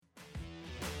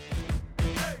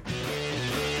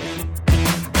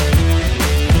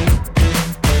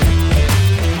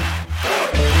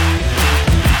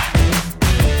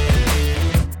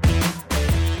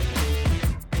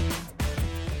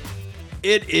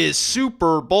It is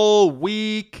Super Bowl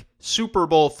week, Super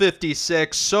Bowl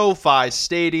 56, SoFi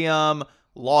Stadium,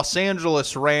 Los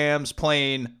Angeles Rams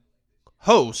playing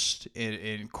host,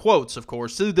 in quotes, of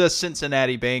course, to the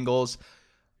Cincinnati Bengals.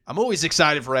 I'm always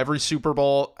excited for every Super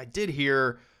Bowl. I did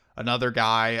hear another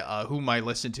guy whom I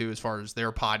listen to as far as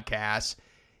their podcast,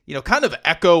 kind of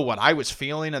echo what I was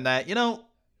feeling, and that,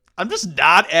 I'm just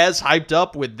not as hyped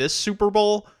up with this Super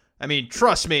Bowl. I mean,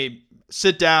 trust me,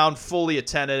 sit down, fully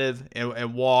attentive,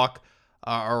 and walk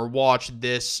or watch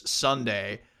this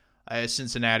Sunday as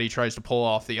Cincinnati tries to pull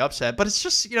off the upset. But it's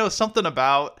just, something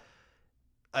about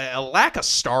a lack of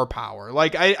star power.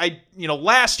 Like, I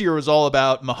last year was all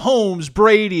about Mahomes,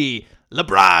 Brady,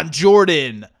 LeBron,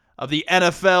 Jordan of the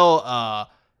NFL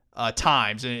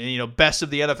times, and best of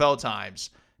the NFL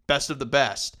times, best of the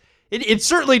best. It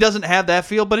certainly doesn't have that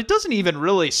feel, but it doesn't even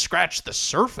really scratch the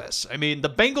surface. I mean, the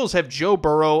Bengals have Joe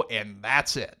Burrow, and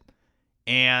that's it.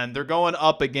 And they're going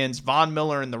up against Von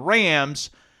Miller and the Rams,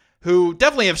 who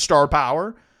definitely have star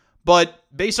power, but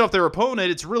based off their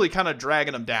opponent, it's really kind of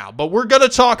dragging them down. But we're going to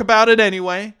talk about it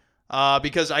anyway,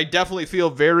 because I definitely feel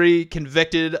very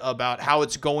convicted about how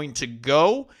it's going to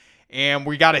go. And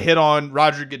we got to hit on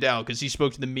Roger Goodell, because he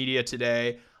spoke to the media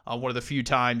today. One of the few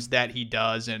times that he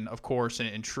does, and of course,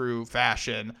 in true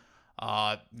fashion,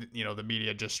 the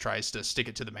media just tries to stick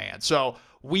it to the man. So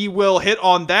we will hit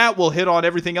on that. We'll hit on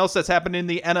everything else that's happened in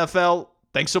the NFL.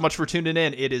 Thanks so much for tuning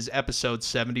in. It is episode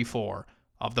 74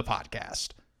 of the podcast.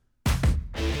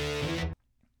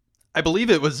 I believe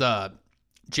it was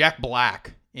Jack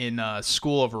Black in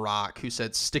School of Rock who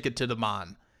said, "Stick it to the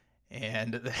man."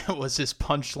 And that was his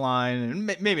punchline, and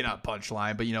maybe not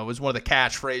punchline, but, it was one of the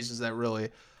catchphrases that really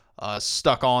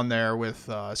stuck on there with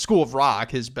School of Rock,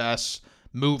 his best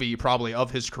movie probably of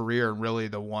his career, and really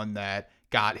the one that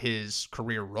got his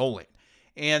career rolling.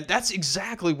 And that's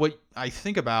exactly what I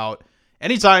think about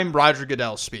anytime Roger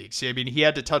Goodell speaks. I mean, he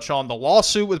had to touch on the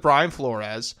lawsuit with Brian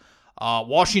Flores,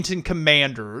 Washington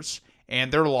Commanders,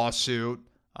 and their lawsuit,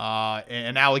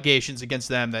 and allegations against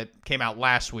them that came out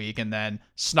last week. And then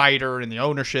Snyder and the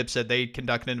ownership said they'd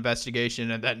conduct an investigation,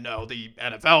 and then no, the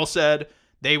NFL said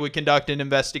they would conduct an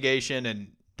investigation,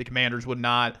 and the Commanders would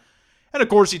not. And of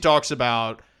course, he talks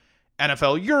about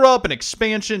NFL Europe and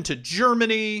expansion to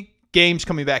Germany, games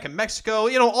coming back in Mexico,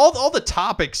 all the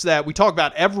topics that we talk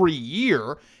about every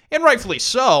year, and rightfully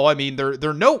so. I mean,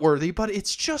 they're noteworthy, but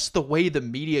it's just the way the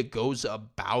media goes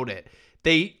about it.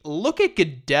 They look at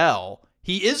Goodell.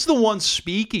 He is the one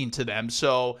speaking to them,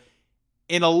 so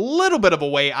in a little bit of a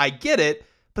way, I get it,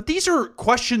 but these are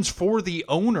questions for the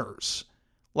owners.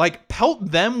 Like,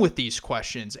 pelt them with these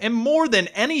questions. And more than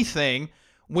anything,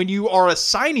 when you are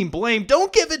assigning blame,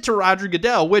 don't give it to Roger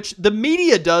Goodell, which the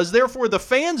media does, therefore the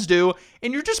fans do,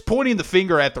 and you're just pointing the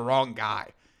finger at the wrong guy.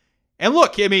 And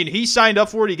look, I mean, he signed up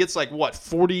for it. He gets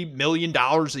 $40 million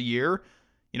a year.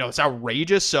 It's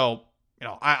outrageous. So,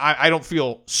 I don't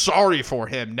feel sorry for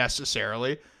him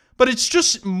necessarily, but it's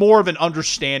just more of an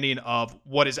understanding of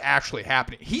what is actually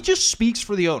happening. He just speaks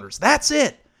for the owners. That's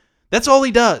it. That's all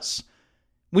he does.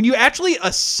 When you actually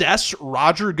assess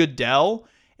Roger Goodell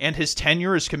and his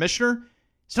tenure as commissioner,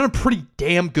 he's done a pretty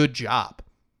damn good job.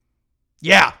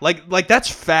 Yeah, like that's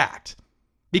fact.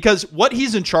 Because what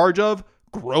he's in charge of,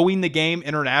 growing the game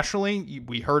internationally,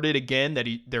 we heard it again that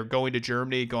they're going to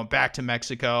Germany, going back to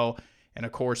Mexico, and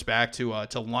of course back to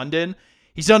London.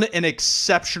 He's done an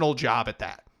exceptional job at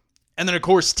that. And then of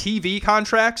course TV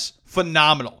contracts,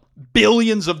 phenomenal.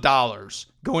 Billions of dollars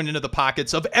going into the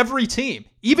pockets of every team,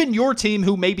 even your team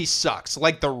who maybe sucks,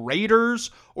 like the Raiders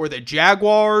or the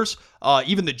Jaguars,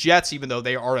 even the Jets, even though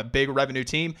they are a big revenue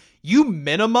team. You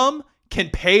minimum can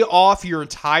pay off your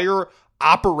entire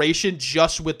operation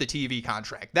just with the TV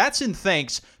contract. That's in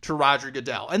thanks to Roger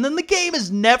Goodell. And then the game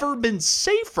has never been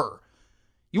safer.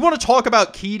 You want to talk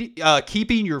about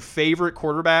keeping your favorite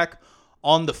quarterback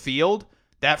on the field,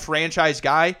 that franchise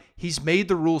guy, he's made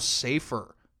the rules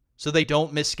safer so they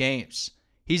don't miss games.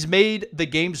 He's made the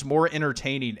games more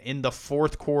entertaining in the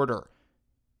fourth quarter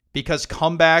because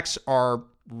comebacks are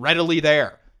readily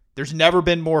there. There's never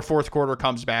been more fourth quarter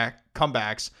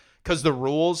comebacks because the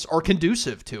rules are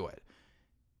conducive to it.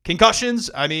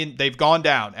 Concussions, I mean, they've gone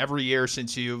down every year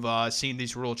since you've seen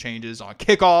these rule changes on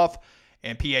kickoff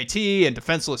and PAT and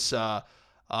defenseless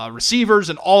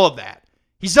receivers and all of that.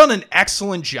 He's done an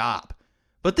excellent job.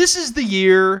 But this is the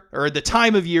year, or the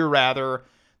time of year rather,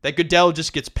 that Goodell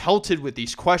just gets pelted with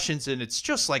these questions, and it's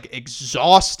just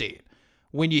exhausting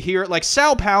when you hear it. Like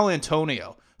Sal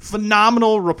Paolantonio,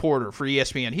 phenomenal reporter for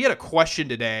ESPN. He had a question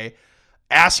today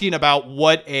asking about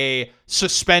what a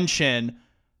suspension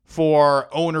for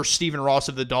owner Stephen Ross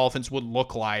of the Dolphins would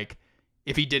look like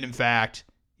if he did in fact,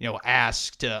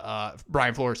 ask to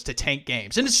Brian Flores to tank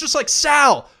games. And it's just like,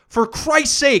 Sal, for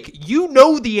Christ's sake, you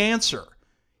know the answer.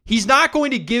 He's not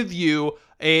going to give you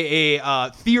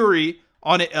a theory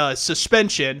on a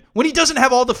suspension when he doesn't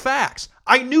have all the facts.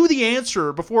 I knew the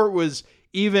answer before it was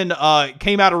even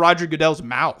came out of Roger Goodell's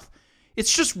mouth.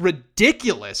 It's just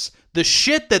ridiculous, the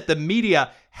shit that the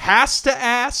media has to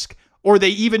ask, or they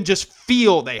even just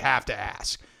feel they have to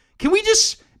ask. Can we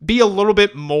just be a little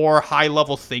bit more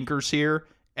high-level thinkers here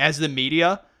as the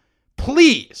media?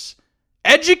 Please,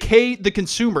 educate the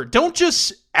consumer. Don't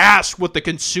just ask what the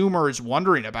consumer is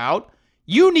wondering about.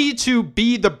 You need to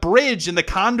be the bridge and the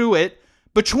conduit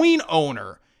between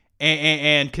owner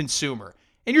and consumer.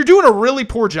 And you're doing a really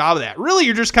poor job of that. Really,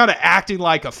 you're just kind of acting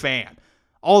like a fan.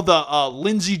 All the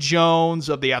Lindsey Jones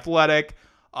of The Athletic,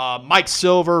 Mike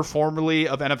Silver, formerly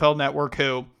of NFL Network,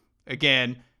 who,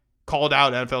 again, called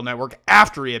out NFL Network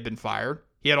after he had been fired.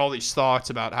 He had all these thoughts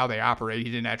about how they operate.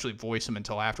 He didn't actually voice them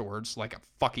until afterwards, like a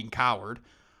fucking coward.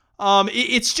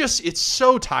 It's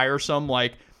so tiresome.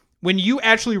 Like, when you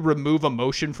actually remove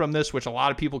emotion from this, which a lot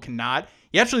of people cannot,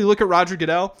 you actually look at Roger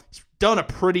Goodell. He's done a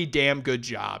pretty damn good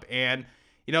job. And,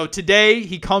 today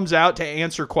he comes out to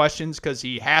answer questions because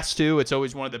he has to. It's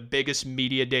always one of the biggest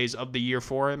media days of the year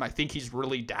for him. I think he's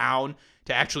really down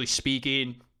to actually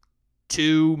speaking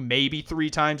 2, maybe 3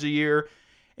 times a year.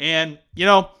 And,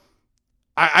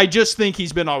 I just think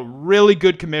he's been a really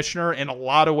good commissioner in a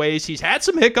lot of ways. He's had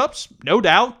some hiccups, no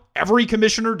doubt. Every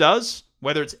commissioner does,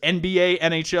 whether it's NBA,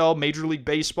 NHL, Major League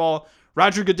Baseball.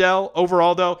 Roger Goodell,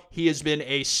 overall, though, he has been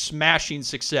a smashing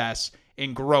success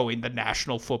in growing the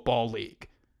National Football League.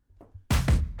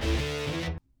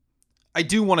 I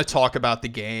do want to talk about the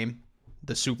game,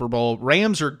 the Super Bowl.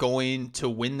 Rams are going to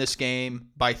win this game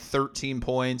by 13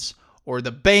 points, or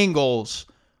the Bengals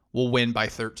will win by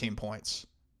 13 points.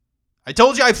 I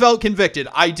told you I felt convicted.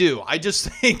 I do. I just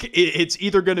think it's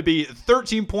either going to be a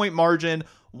 13-point margin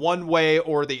one way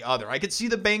or the other. I could see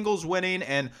the Bengals winning,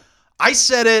 and I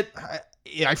said it.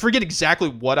 I forget exactly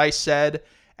what I said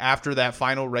after that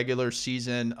final regular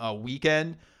season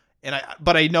weekend,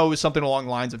 but I know it was something along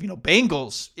the lines of,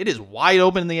 Bengals, it is wide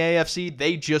open in the AFC.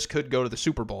 They just could go to the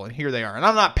Super Bowl, and here they are. And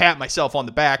I'm not patting myself on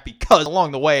the back because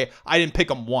along the way, I didn't pick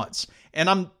them once. And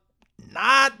I'm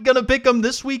not going to pick them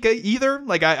this week either.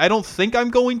 Like, I don't think I'm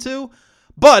going to.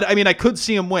 But, I could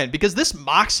see them win because this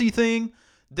moxie thing,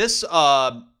 this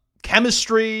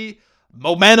chemistry,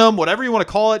 momentum, whatever you want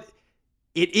to call it,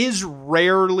 it is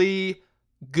rarely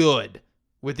good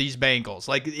with these Bengals.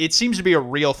 Like, it seems to be a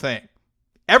real thing.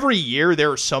 Every year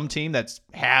there is some team that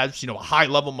has, a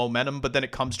high-level momentum, but then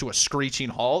it comes to a screeching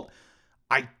halt.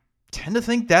 I tend to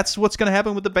think that's what's going to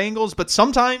happen with the Bengals, but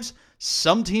sometimes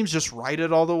some teams just ride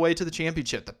it all the way to the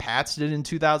championship. The Pats did in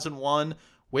 2001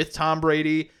 with Tom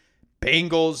Brady,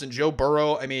 Bengals and Joe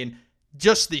Burrow.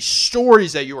 Just the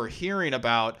stories that you are hearing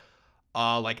about,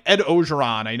 like Ed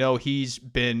Ogeron. I know he's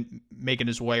been making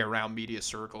his way around media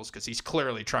circles because he's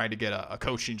clearly trying to get a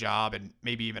coaching job and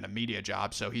maybe even a media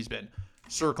job. So he's been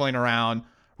circling around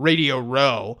Radio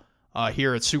Row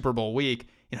here at Super Bowl week.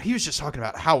 He was just talking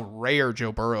about how rare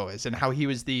Joe Burrow is and how he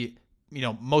was the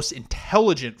most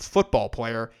intelligent football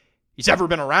player he's ever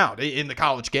been around in the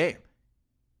college game.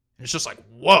 And it's just like,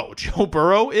 whoa, Joe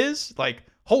Burrow is? Like,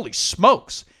 holy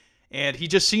smokes. And he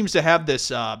just seems to have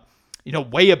this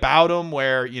way about him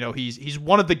where, he's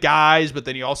one of the guys, but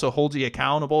then he also holds you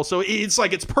accountable. So it's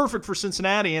like it's perfect for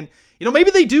Cincinnati. And,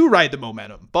 maybe they do ride the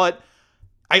momentum, but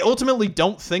I ultimately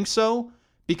don't think so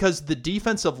because the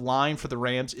defensive line for the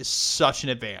Rams is such an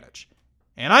advantage.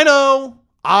 And I know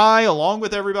along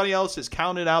with everybody else, has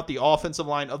counted out the offensive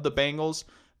line of the Bengals,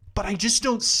 but I just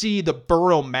don't see the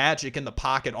Burrow magic in the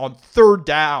pocket on third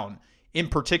down in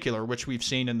particular, which we've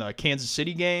seen in the Kansas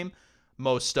City game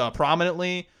most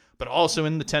prominently, but also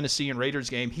in the Tennessee and Raiders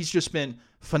game. He's just been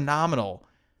phenomenal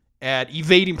at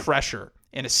evading pressure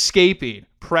and escaping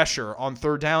pressure on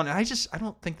third down. And I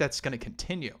don't think that's going to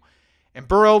continue. And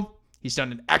Burrow, he's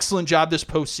done an excellent job this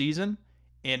postseason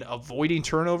in avoiding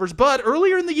turnovers. But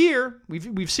earlier in the year,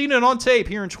 we've seen it on tape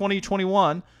here in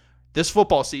 2021, this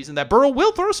football season, that Burrow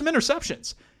will throw some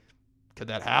interceptions. Could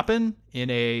that happen in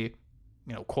a,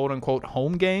 quote unquote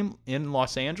home game in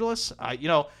Los Angeles?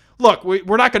 Look,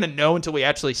 we're not going to know until we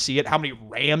actually see it how many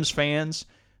Rams fans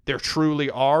there truly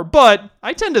are, but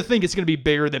I tend to think it's going to be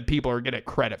bigger than people are going to get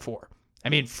credit for.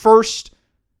 First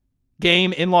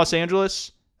game in Los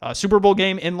Angeles, Super Bowl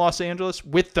game in Los Angeles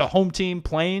with the home team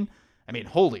playing.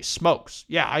 Holy smokes.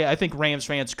 Yeah, I think Rams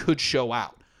fans could show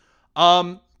out.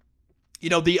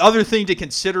 The other thing to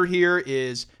consider here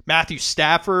is Matthew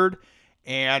Stafford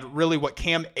and really what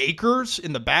Cam Akers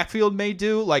in the backfield may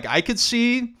do. Like, I could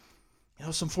see,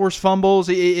 some forced fumbles.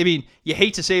 I mean, you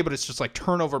hate to say it, but it's just like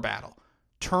turnover battle.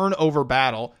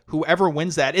 Whoever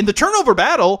wins that. And the turnover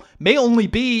battle may only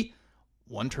be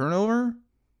one turnover,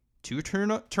 two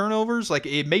turnovers. Like,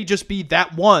 it may just be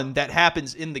that one that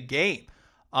happens in the game.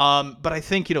 But I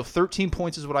think, 13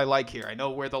 points is what I like here. I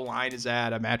know where the line is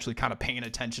at. I'm actually kind of paying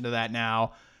attention to that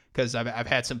now because I've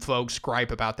had some folks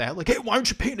gripe about that. Like, hey, why aren't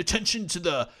you paying attention to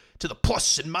the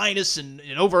plus and minus and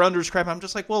over-unders crap? I'm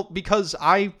just like, well, because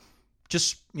I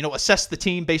just, assess the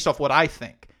team based off what I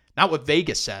think, not what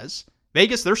Vegas says.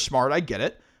 Vegas, they're smart. I get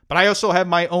it. But I also have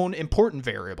my own important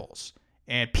variables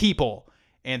and people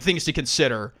and things to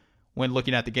consider when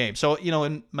looking at the game. So,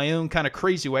 in my own kind of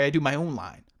crazy way, I do my own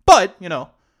line. But,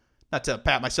 not to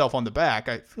pat myself on the back,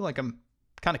 I feel like I'm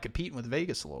kind of competing with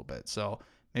Vegas a little bit. So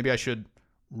maybe I should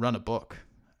run a book.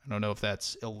 I don't know if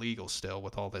that's illegal still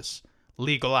with all this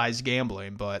legalized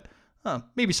gambling, but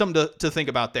maybe something to think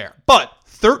about there. But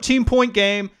 13-point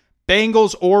game,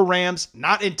 Bengals or Rams,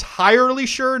 not entirely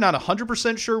sure, not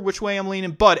 100% sure which way I'm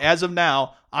leaning, but as of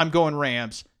now, I'm going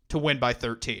Rams to win by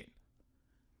 13.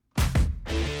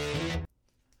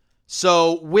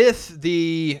 So with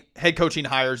the head coaching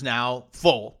hires now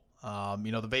full,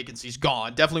 the vacancy's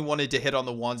gone. Definitely wanted to hit on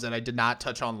the ones that I did not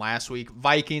touch on last week.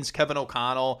 Vikings, Kevin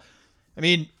O'Connell. I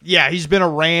mean, yeah, he's been a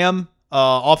Ram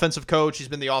offensive coach. He's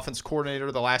been the offense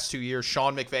coordinator the last 2 years.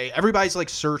 Sean McVay. Everybody's like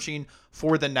searching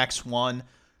for the next one.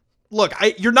 Look,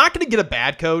 you're not going to get a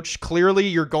bad coach. Clearly,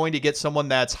 you're going to get someone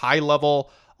that's high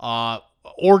level,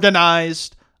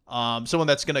 organized, someone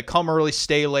that's going to come early,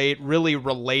 stay late, really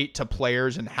relate to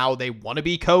players and how they want to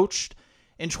be coached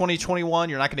in 2021.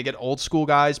 You're not going to get old school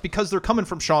guys because they're coming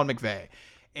from Sean McVay.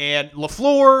 And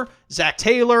LaFleur, Zach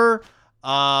Taylor,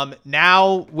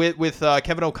 now with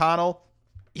Kevin O'Connell,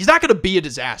 he's not going to be a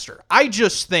disaster. I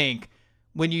just think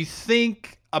when you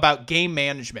think about game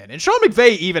management, and Sean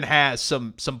McVay even has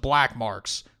some black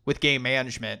marks with game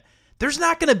management, there's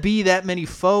not going to be that many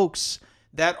folks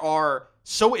that are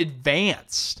so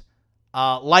advanced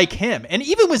like him. And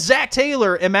even with Zach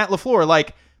Taylor and Matt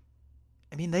LaFleur,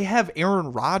 they have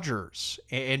Aaron Rodgers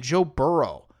and Joe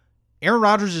Burrow. Aaron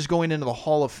Rodgers is going into the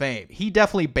Hall of Fame. He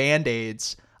definitely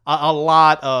band-aids a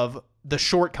lot of the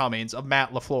shortcomings of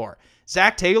Matt LaFleur.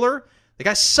 Zach Taylor, the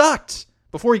guy sucked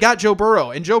before he got Joe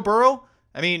Burrow. And Joe Burrow,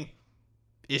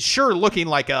 is sure looking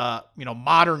like a,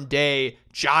 modern-day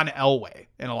John Elway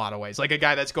in a lot of ways. Like a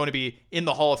guy that's going to be in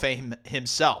the Hall of Fame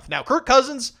himself. Now, Kirk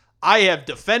Cousins, I have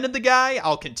defended the guy.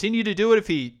 I'll continue to do it if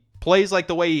he plays like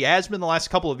the way he has been the last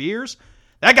couple of years.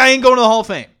 That guy ain't going to the Hall of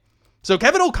Fame. So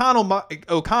Kevin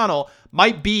O'Connell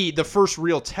might be the first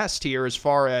real test here as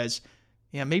far as,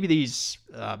 maybe these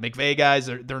McVay guys,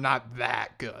 they're not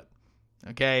that good.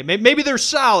 Okay, maybe they're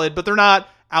solid, but they're not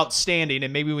outstanding,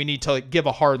 and maybe we need to give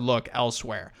a hard look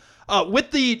elsewhere. With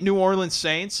the New Orleans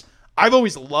Saints, I've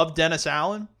always loved Dennis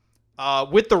Allen.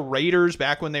 With the Raiders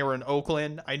back when they were in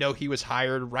Oakland, I know he was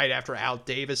hired right after Al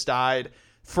Davis died.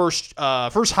 First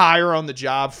hire on the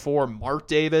job for Mark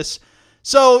Davis.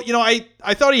 So,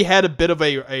 I thought he had a bit of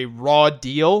a raw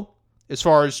deal as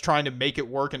far as trying to make it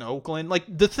work in Oakland. Like,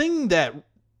 the thing that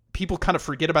people kind of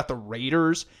forget about the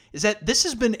Raiders is that this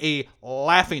has been a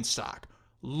laughingstock,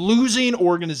 losing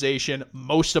organization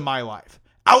most of my life.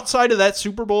 Outside of that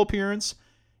Super Bowl appearance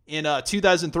in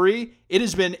 2003, it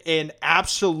has been an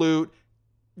absolute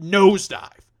nosedive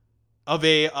of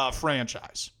a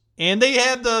franchise. And they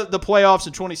had the playoffs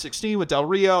in 2016 with Del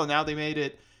Rio, and now they made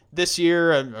it this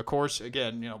year. And of course,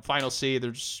 again, final C,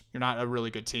 you're not a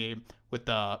really good team with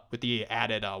the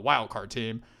added wild card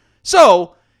team.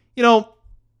 So,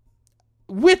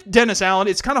 with Dennis Allen,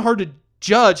 it's kind of hard to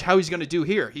judge how he's going to do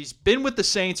here. He's been with the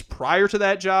Saints prior to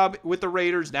that job with the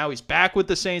Raiders. Now he's back with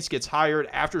the Saints, gets hired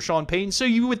after Sean Payton. So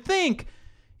you would think,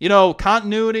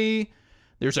 continuity,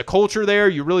 there's a culture there.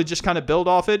 You really just kind of build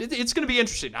off it. It's going to be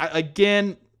interesting. I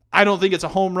don't think it's a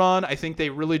home run. I think they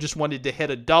really just wanted to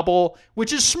hit a double,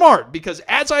 which is smart because,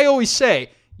 as I always say,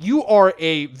 you are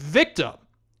a victim.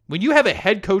 When you have a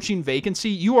head coaching vacancy,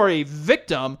 you are a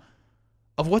victim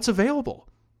of what's available.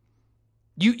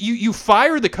 You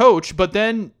fire the coach, but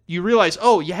then you realize,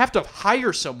 you have to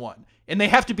hire someone, and they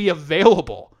have to be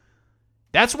available.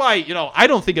 That's why, I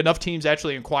don't think enough teams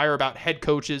actually inquire about head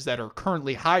coaches that are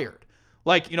currently hired.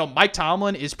 Like, Mike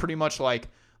Tomlin is pretty much like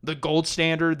the gold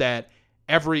standard that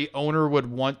every owner would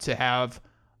want to have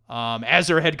as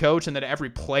their head coach and that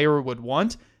every player would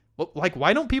want. Well,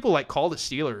 why don't people call the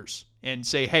Steelers and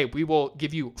say, hey, we will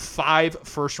give you 5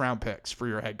 first-round picks for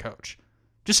your head coach?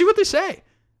 Just see what they say.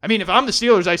 If I'm the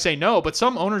Steelers, I say no, but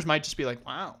some owners might just be like,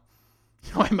 wow,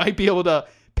 I might be able to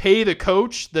pay the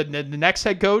coach, the next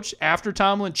head coach after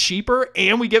Tomlin cheaper,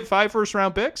 and we get 5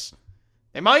 first-round picks?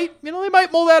 They might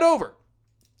mull that over.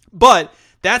 But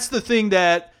that's the thing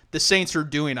that the Saints are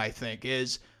doing, I think,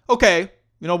 is, okay,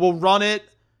 we'll run it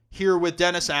here with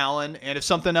Dennis Allen, and if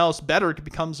something else better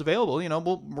becomes available,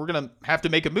 we're going to have to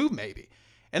make a move maybe.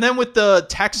 And then with the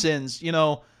Texans,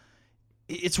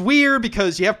 it's weird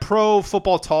because you have Pro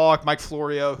Football Talk, Mike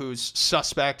Florio, who's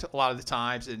suspect a lot of the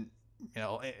times, and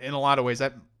in a lot of ways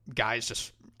that guy is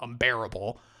just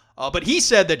unbearable. But he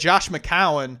said that Josh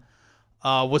McCown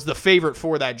was the favorite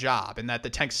for that job, and that the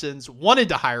Texans wanted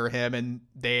to hire him, and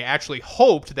they actually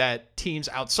hoped that teams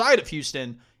outside of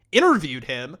Houston interviewed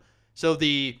him, so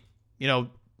the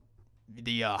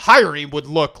hiring would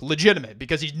look legitimate,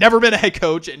 because he's never been a head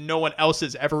coach and no one else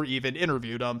has ever even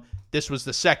interviewed him. This was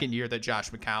the second year that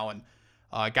Josh McCown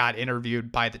got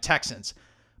interviewed by the Texans.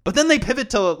 But then they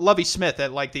pivot to Lovie Smith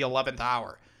at like the 11th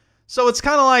hour. So it's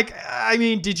kind of like,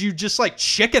 did you just like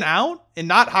chicken out and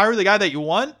not hire the guy that you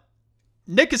want?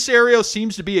 Nick Caserio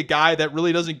seems to be a guy that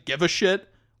really doesn't give a shit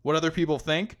what other people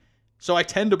think. So I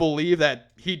tend to believe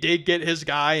that he did get his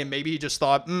guy, and maybe he just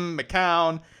thought,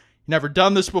 McCown, never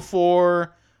done this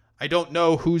before. I don't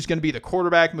know who's going to be the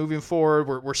quarterback moving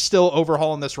forward. We're still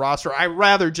overhauling this roster. I'd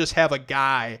rather just have a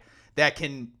guy that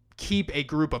can keep a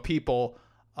group of people,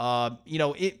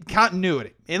 in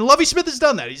continuity. And Lovie Smith has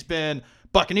done that. He's been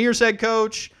Buccaneers head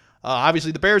coach,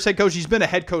 obviously the Bears head coach. He's been a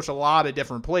head coach a lot of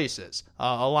different places,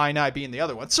 Illini being the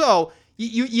other one. So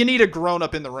you need a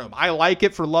grown-up in the room. I like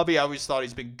it for Lovie. I always thought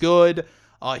he's been good.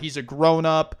 He's a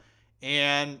grown-up.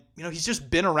 And, he's just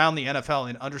been around the NFL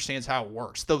and understands how it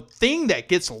works. The thing that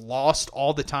gets lost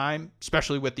all the time,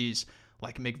 especially with these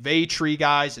like McVay tree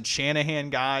guys and Shanahan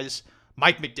guys,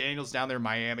 Mike McDaniel's down there in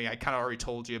Miami. I kind of already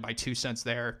told you my 2 cents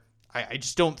there. I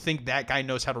just don't think that guy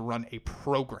knows how to run a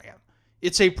program.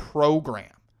 It's a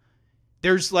program.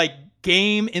 There's like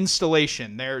game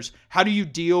installation. There's how do you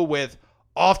deal with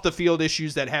off the field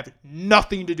issues that have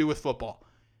nothing to do with football.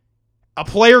 A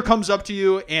player comes up to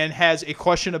you and has a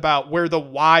question about where the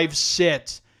wives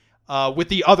sit with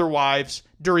the other wives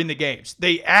during the games.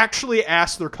 They actually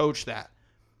ask their coach that.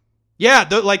 Yeah,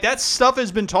 that stuff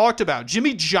has been talked about.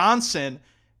 Jimmy Johnson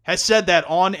has said that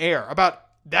on air about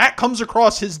that comes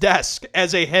across his desk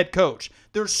as a head coach.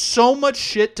 There's so much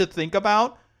shit to think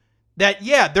about that,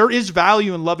 yeah, there is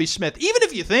value in Lovie Smith. Even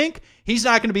if you think he's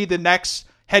not going to be the next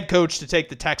head coach to take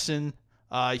the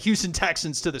Houston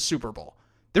Texans to the Super Bowl.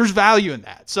 There's value in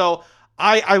that. So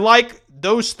I like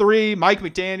those three. Mike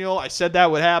McDaniel, I said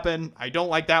that would happen. I don't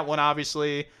like that one,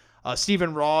 obviously.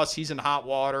 Stephen Ross, he's in hot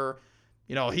water.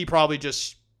 He probably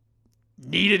just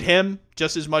needed him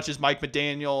just as much as Mike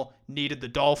McDaniel needed the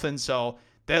Dolphins. So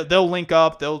they'll link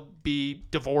up. They'll be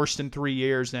divorced in 3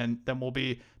 years, and then we'll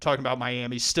be talking about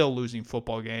Miami still losing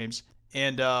football games.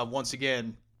 And once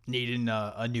again, needing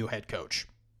a new head coach.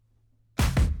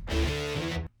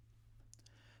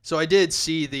 So I did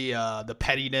see the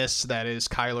pettiness that is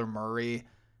Kyler Murray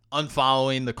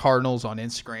unfollowing the Cardinals on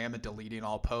Instagram and deleting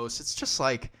all posts. It's just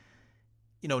like,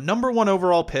 number 1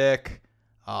 overall pick,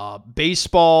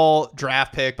 baseball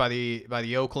draft pick by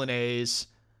the Oakland A's.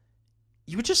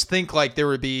 You would just think like there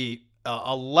would be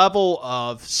a level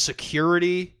of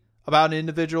security about an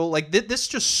individual. Like this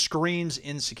just screams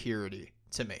insecurity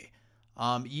to me.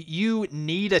 You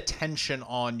need attention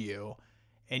on you.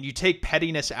 And you take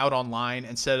pettiness out online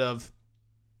instead of,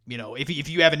 if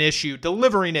you have an issue,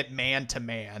 delivering it man to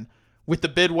man with the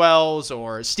Bidwells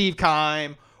or Steve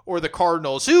Keim or the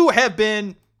Cardinals, who have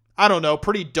been,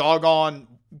 pretty doggone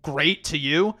great to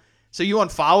you. So you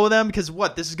unfollow them because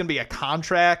this is going to be a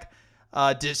contract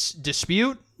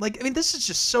dispute? This is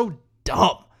just so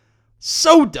dumb.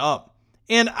 So dumb.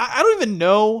 And I don't even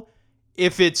know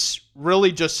if it's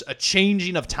really just a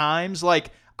changing of times.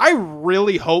 I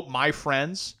really hope my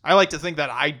friends, I like to think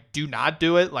that I do not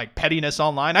do it, like pettiness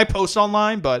online. I post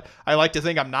online, but I like to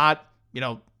think I'm not,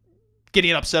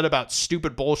 getting upset about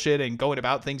stupid bullshit and going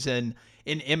about things in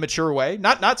an immature way.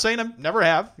 Not saying I never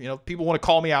have. People want to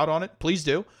call me out on it. Please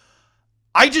do.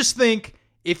 I just think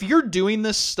if you're doing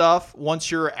this stuff once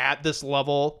you're at this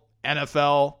level,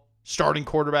 NFL, starting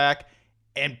quarterback,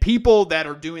 and people that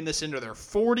are doing this into their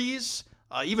 40s,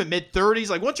 even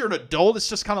mid-30s, once you're an adult, it's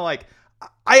just kind of like,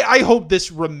 I hope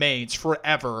this remains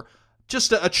forever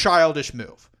just a childish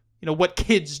move. What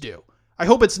kids do. I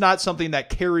hope it's not something that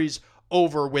carries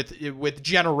over with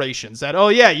generations that,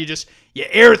 you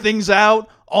air things out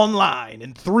online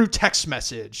and through text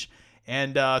message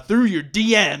and through your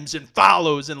DMs and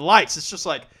follows and likes. It's just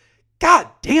like, God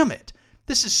damn it.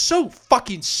 This is so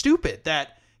fucking stupid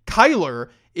that Kyler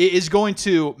is going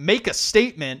to make a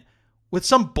statement with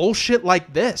some bullshit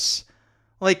like this.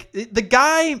 Like, the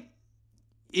guy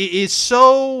is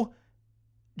so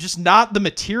just not the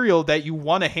material that you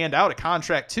want to hand out a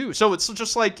contract to. So it's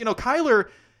just like, Kyler,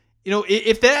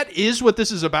 if that is what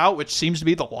this is about, which seems to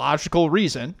be the logical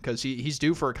reason, because he's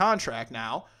due for a contract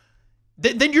now,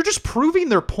 then you're just proving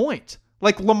their point.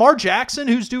 Like Lamar Jackson,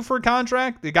 who's due for a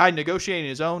contract, the guy negotiating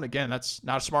his own, again, that's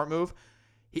not a smart move.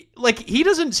 He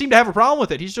doesn't seem to have a problem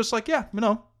with it. He's just like, yeah,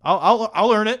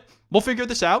 I'll earn it. We'll figure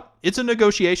this out. It's a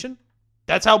negotiation.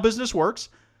 That's how business works.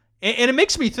 And it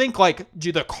makes me think, like,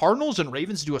 do the Cardinals and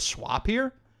Ravens do a swap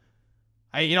here?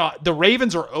 The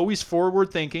Ravens are always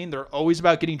forward thinking. They're always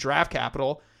about getting draft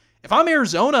capital. If I'm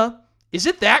Arizona, is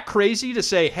it that crazy to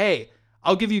say, hey,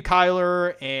 I'll give you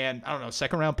Kyler and, I don't know,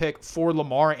 second round pick for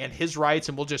Lamar and his rights,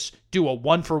 and we'll just do a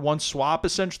 1-for-1 swap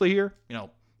essentially here?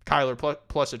 Kyler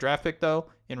plus a draft pick, though,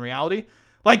 in reality.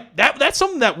 Like, that's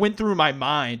something that went through my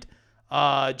mind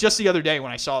just the other day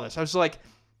when I saw this. I was like,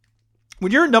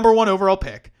 when you're a number 1 overall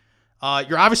pick,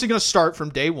 you're obviously going to start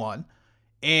from day one,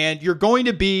 and you're going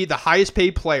to be the highest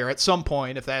paid player at some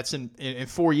point, if that's in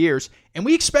 4 years. And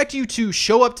we expect you to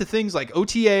show up to things like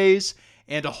OTAs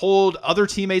and to hold other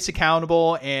teammates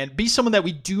accountable and be someone that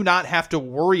we do not have to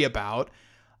worry about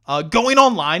going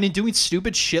online and doing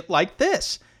stupid shit like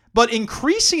this. But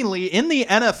increasingly in the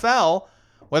NFL,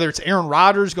 whether it's Aaron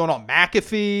Rodgers going on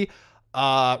McAfee,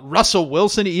 Russell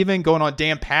Wilson even going on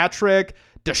Dan Patrick,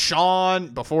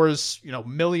 Deshaun, before his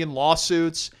million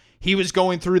lawsuits, he was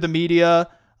going through the media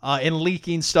and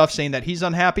leaking stuff saying that he's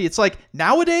unhappy. It's like,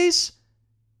 nowadays,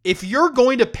 if you're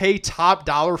going to pay top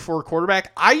dollar for a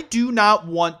quarterback, I do not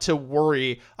want to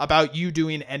worry about you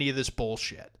doing any of this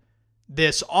bullshit.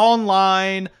 This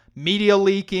online media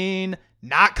leaking,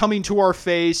 not coming to our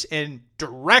face and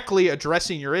directly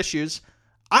addressing your issues.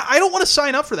 I don't want to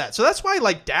sign up for that. So that's why,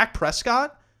 like, Dak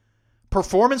Prescott,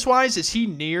 performance-wise, is he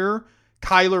near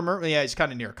Kyler Murray? Yeah, he's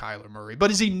kind of near Kyler Murray.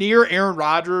 But is he near Aaron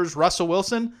Rodgers, Russell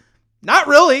Wilson? Not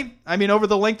really. I mean, over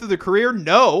the length of the career,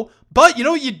 no. But you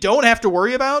know what you don't have to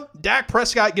worry about? Dak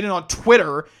Prescott getting on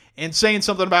Twitter and saying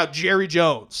something about Jerry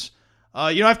Jones.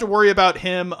 You don't have to worry about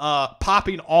him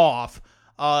popping off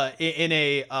in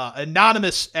an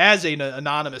anonymous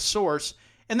source,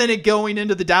 and then it going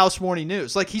into the Dallas Morning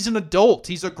News. Like, he's an adult.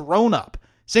 He's a grown-up.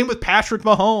 Same with Patrick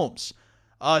Mahomes.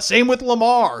 Same with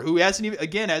Lamar, who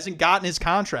hasn't gotten his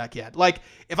contract yet. Like,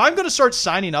 if I'm going to start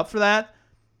signing up for that,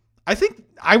 I think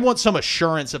I want some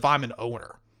assurance if I'm an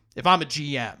owner, if I'm a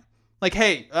GM. Like,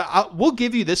 hey, we'll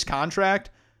give you this contract,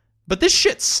 but this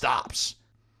shit stops.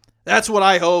 That's what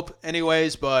I hope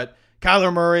anyways, but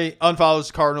Kyler Murray unfollows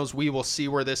the Cardinals. We will see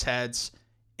where this heads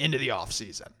into the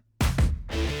offseason.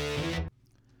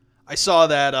 I saw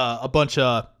that a bunch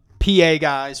of PA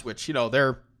guys, which,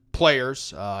 they're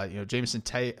players, Jameson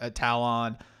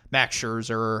Talon, Max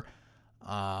Scherzer,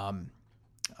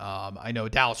 I know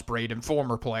Dallas Braden,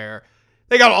 former player,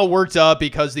 they got all worked up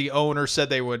because the owner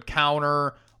said they would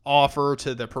counter offer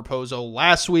to the proposal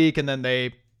last week, and then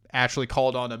they actually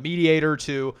called on a mediator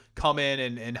to come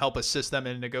in and help assist them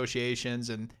in negotiations,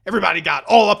 and everybody got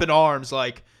all up in arms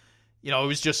like, it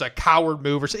was just a coward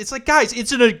move. It's like, guys,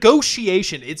 it's a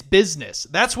negotiation. It's business.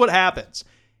 That's what happens.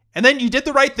 And then you did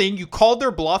the right thing. You called their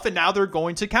bluff, and now they're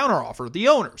going to counteroffer, the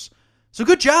owners. So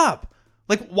good job.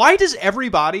 Like, why does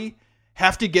everybody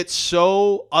have to get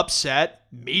so upset,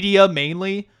 media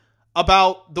mainly,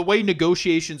 about the way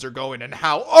negotiations are going and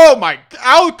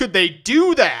how could they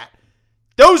do that?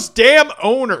 Those damn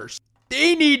owners,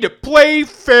 they need to play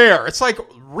fair. It's like,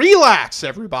 relax,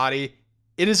 everybody.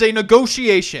 It is a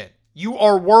negotiation. You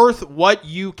are worth what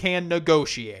you can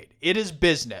negotiate. It is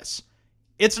business.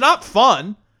 It's not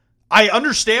fun. I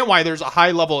understand why there's a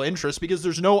high level of interest, because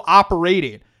there's no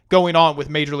operating going on with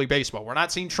Major League Baseball. We're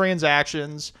not seeing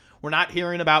transactions. We're not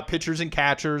hearing about pitchers and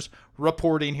catchers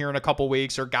reporting here in a couple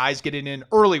weeks, or guys getting in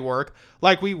early work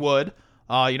like we would.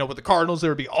 With the Cardinals,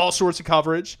 there would be all sorts of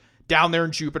coverage down there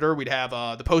in Jupiter. We'd have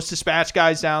the Post-Dispatch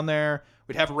guys down there.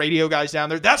 We'd have radio guys down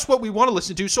there. That's what we want to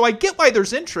listen to. So I get why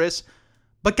there's interest.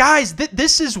 But guys,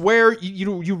 this is where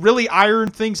you really iron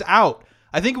things out.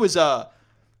 I think it was the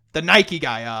Nike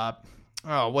guy.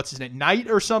 What's his name? Knight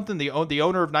or something. The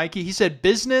owner of Nike. He said,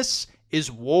 "Business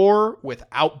is war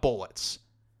without bullets."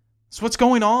 That's what's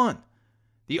going on.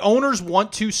 The owners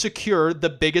want to secure the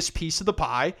biggest piece of the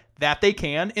pie that they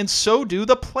can, and so do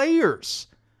the players.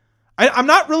 I'm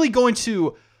not really going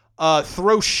to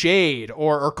throw shade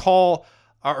or call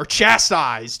or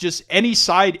chastise just any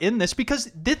side in this, because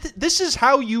this is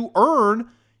how you earn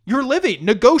your living.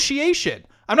 Negotiation.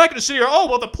 I'm not going to sit here,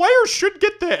 the players should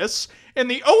get this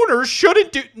and the owners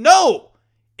shouldn't do. No.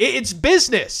 It's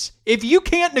business. If you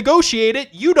can't negotiate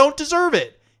it, you don't deserve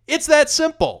it. It's that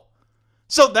simple.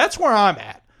 So that's where I'm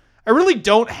at. I really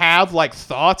don't have like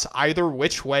thoughts either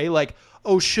which way. Like,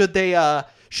 oh, should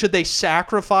they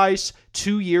sacrifice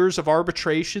 2 years of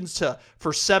arbitrations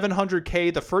for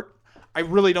 $700K the first? I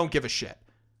really don't give a shit.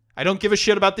 I don't give a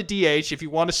shit about the DH. If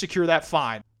you want to secure that,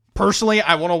 fine. Personally,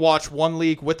 I want to watch one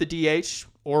league with the DH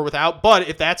or without. But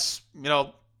if that's,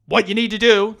 what you need to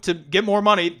do to get more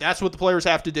money, that's what the players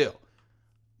have to do.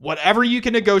 Whatever you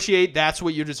can negotiate, that's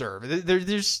what you deserve.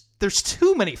 There's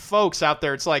too many folks out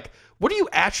there. It's like, what are you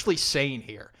actually saying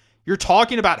here? You're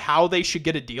talking about how they should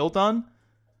get a deal done?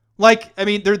 Like, I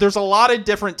mean, there's a lot of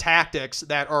different tactics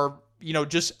that are,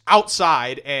 just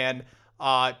outside and,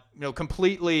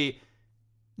 completely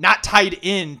not tied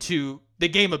into the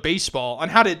game of baseball on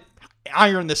how to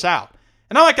iron this out.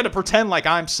 And I'm not going to pretend like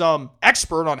I'm some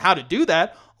expert on how to do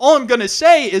that. All I'm going to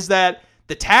say is that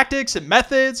the tactics and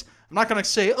methods, I'm not going to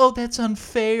say, oh, that's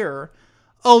unfair.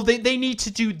 Oh, they need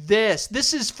to do this.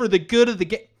 This is for the good of the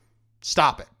game.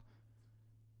 Stop it.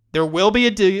 There will be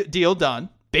a deal done.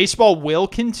 Baseball will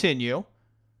continue.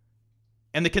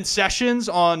 And the concessions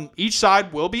on each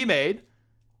side will be made.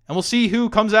 And we'll see who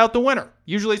comes out the winner.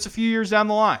 Usually it's a few years down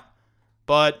the line.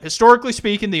 But historically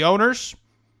speaking, the owners,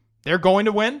 they're going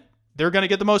to win. They're going to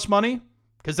get the most money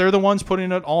because they're the ones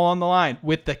putting it all on the line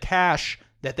with the cash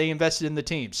that they invested in the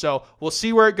team. So we'll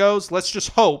see where it goes. Let's just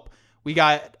hope we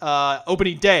got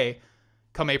opening day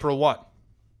come April 1.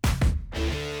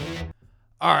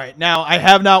 All right, now I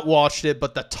have not watched it,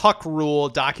 but the Tuck Rule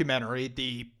documentary,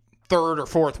 the third or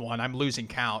fourth one, I'm losing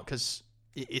count because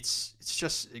it's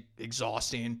just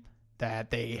exhausting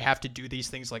that they have to do these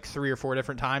things like 3 or 4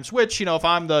 different times, which, if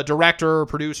I'm the director or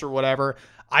producer or whatever,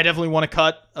 I definitely want a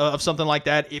cut of something like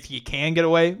that if you can get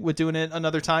away with doing it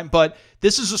another time. But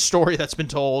this is a story that's been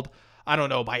told, I don't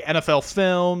know, by NFL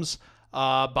Films,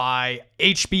 by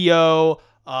HBO,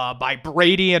 by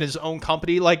Brady and his own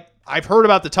company. Like, I've heard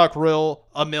about the Tuck Rule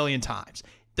a million times.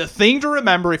 The thing to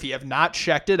remember, if you have not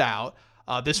checked it out,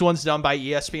 this one's done by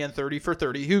ESPN 30 for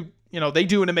 30, who, they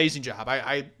do an amazing job.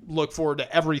 I look forward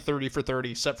to every 30 for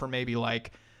 30, except for maybe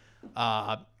like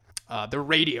the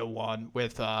radio one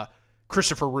with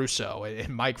Christopher Russo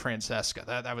and Mike Francesca.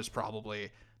 That was probably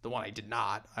the one I did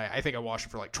not. I think I watched it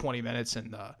for like 20 minutes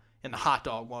in the hot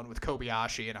dog one with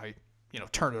Kobayashi, and I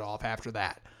turned it off after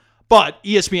that. But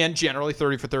ESPN generally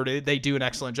 30 for 30, they do an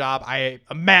excellent job. I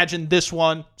imagine this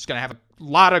one is going to have a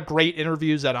lot of great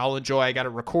interviews that I'll enjoy. I got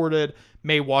it recorded.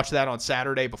 May watch that on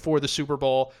Saturday before the Super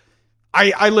Bowl.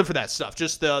 I live for that stuff.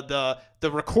 Just the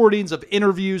recordings of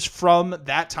interviews from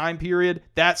that time period.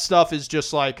 That stuff is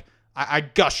just like, I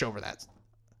gush over that.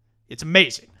 It's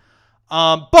amazing.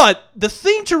 But the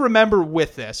thing to remember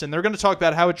with this, and they're going to talk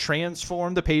about how it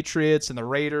transformed the Patriots and the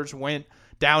Raiders went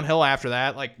downhill after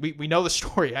that. Like, we know the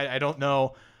story. I don't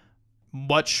know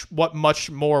what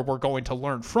much more we're going to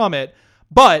learn from it.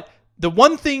 But the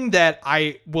one thing that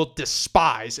I will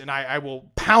despise, and I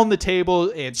will pound the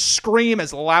table and scream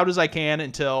as loud as I can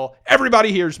until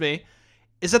everybody hears me,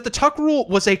 is that the Tuck Rule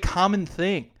was a common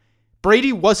thing.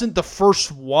 Brady wasn't the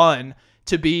first one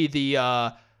to be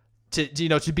the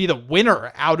to be the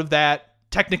winner out of that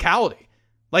technicality.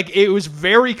 Like, it was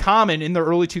very common in the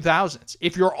early 2000s.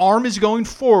 If your arm is going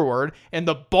forward and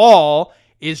the ball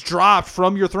is dropped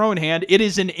from your throwing hand, it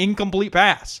is an incomplete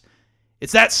pass.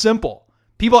 It's that simple.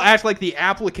 People act like the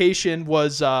application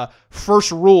was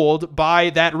first ruled by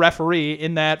that referee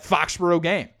in that Foxborough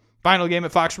game, final game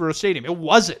at Foxborough Stadium. It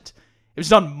wasn't. It was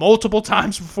done multiple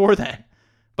times before then.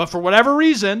 But for whatever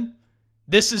reason,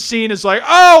 this is seen as like,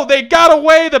 oh, they got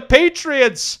away, the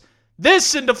Patriots.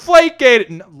 This and Deflategate.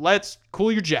 And let's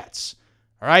cool your jets.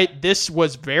 All right. This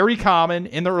was very common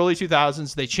in the early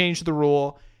 2000s. They changed the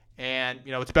rule, and,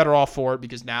 it's better off for it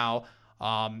because now,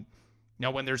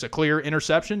 when there's a clear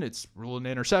interception, it's ruled an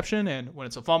interception. And when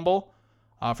it's a fumble,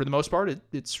 for the most part,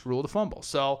 it's ruled a fumble.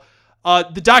 So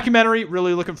the documentary,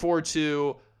 really looking forward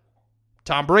to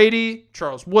Tom Brady,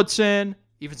 Charles Woodson,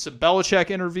 even some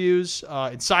Belichick interviews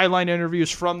and sideline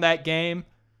interviews from that game.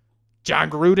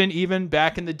 John Gruden, even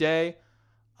back in the day.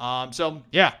 So,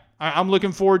 yeah, I'm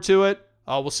looking forward to it.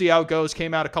 We'll see how it goes.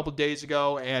 Came out a couple days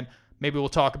ago, and maybe we'll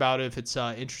talk about it if it's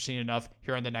interesting enough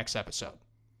here in the next episode.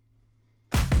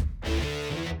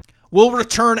 We'll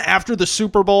return after the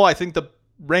Super Bowl. I think the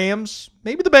Rams,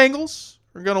 maybe the Bengals,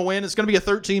 are going to win. It's going to be a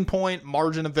 13-point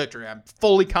margin of victory. I'm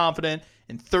fully confident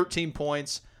in 13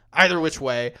 points, either which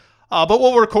way. But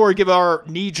we'll record, give our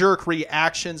knee-jerk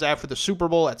reactions after the Super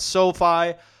Bowl at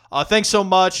SoFi. Thanks so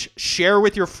much. Share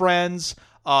with your friends.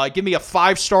 Give me a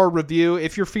 5-star review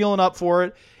if you're feeling up for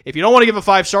it. If you don't want to give a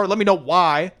 5-star, let me know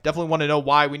why. Definitely want to know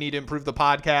why we need to improve the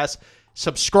podcast.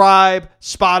 Subscribe,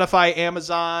 Spotify,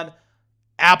 Amazon,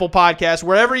 Apple Podcasts,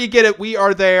 wherever you get it, we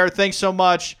are there. Thanks so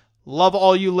much. Love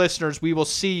all you listeners. We will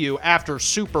see you after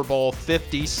Super Bowl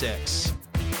 56.